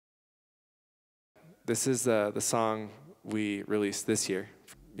This is the song we released this year.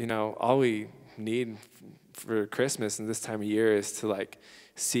 You know, all we need for Christmas and this time of year is to like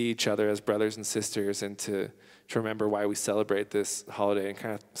see each other as brothers and sisters, and to remember why we celebrate this holiday and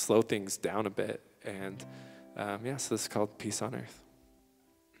kind of slow things down a bit. And yeah, so this is called Peace on Earth.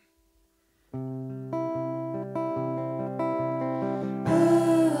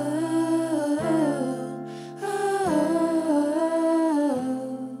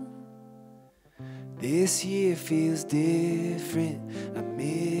 This year feels different, I'm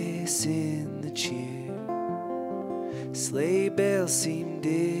missing the cheer. Sleigh bells seem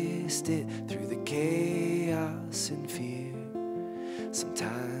distant through the chaos and fear.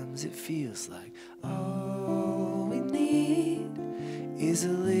 Sometimes it feels like all we need is a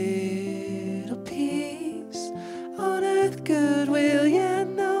little peace on earth, goodwill. Yeah,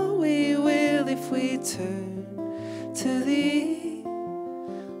 no, we will if we turn to thee.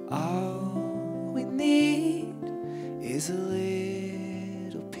 All we need is a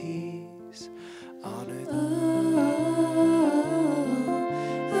little peace on earth.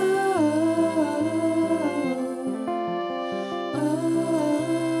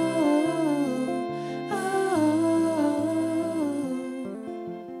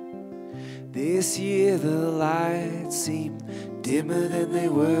 This year the lights seem dimmer than they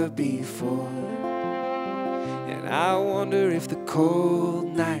were before, and I wonder if the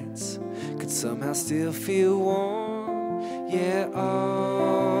cold nights could somehow still feel warm. Yeah,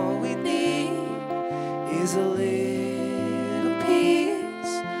 all we need is a little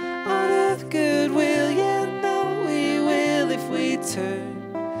peace on earth, goodwill. Yeah, no, we will if we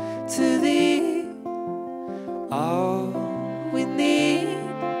turn to thee. All we need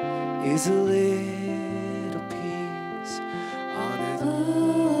is a little peace on earth.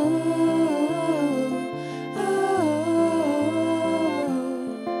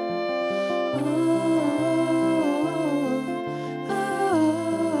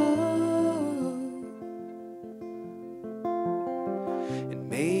 And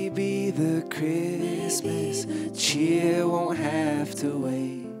maybe the Christmas cheer won't have to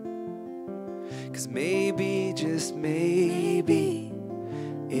wait, 'cause maybe, just maybe,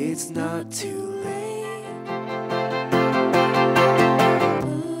 it's not too late.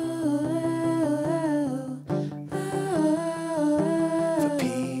 For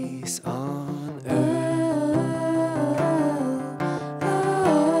peace on earth.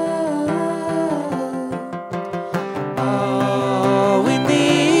 All we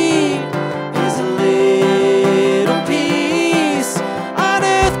need is a little peace on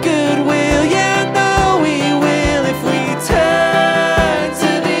earth, goodwill. Yeah, no, we will if we turn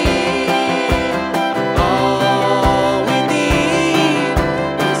to thee. All we need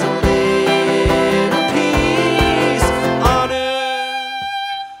is a little peace on earth.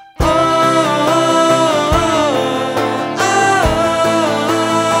 Oh,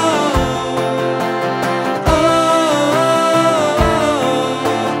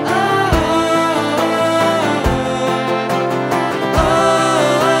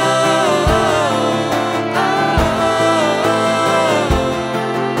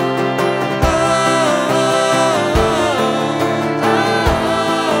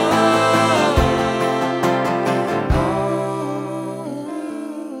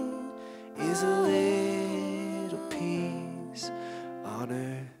 is a little peace on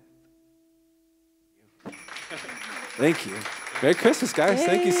earth. Thank you. Merry Christmas, guys.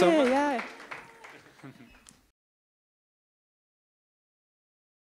 Thank you so much. Yeah.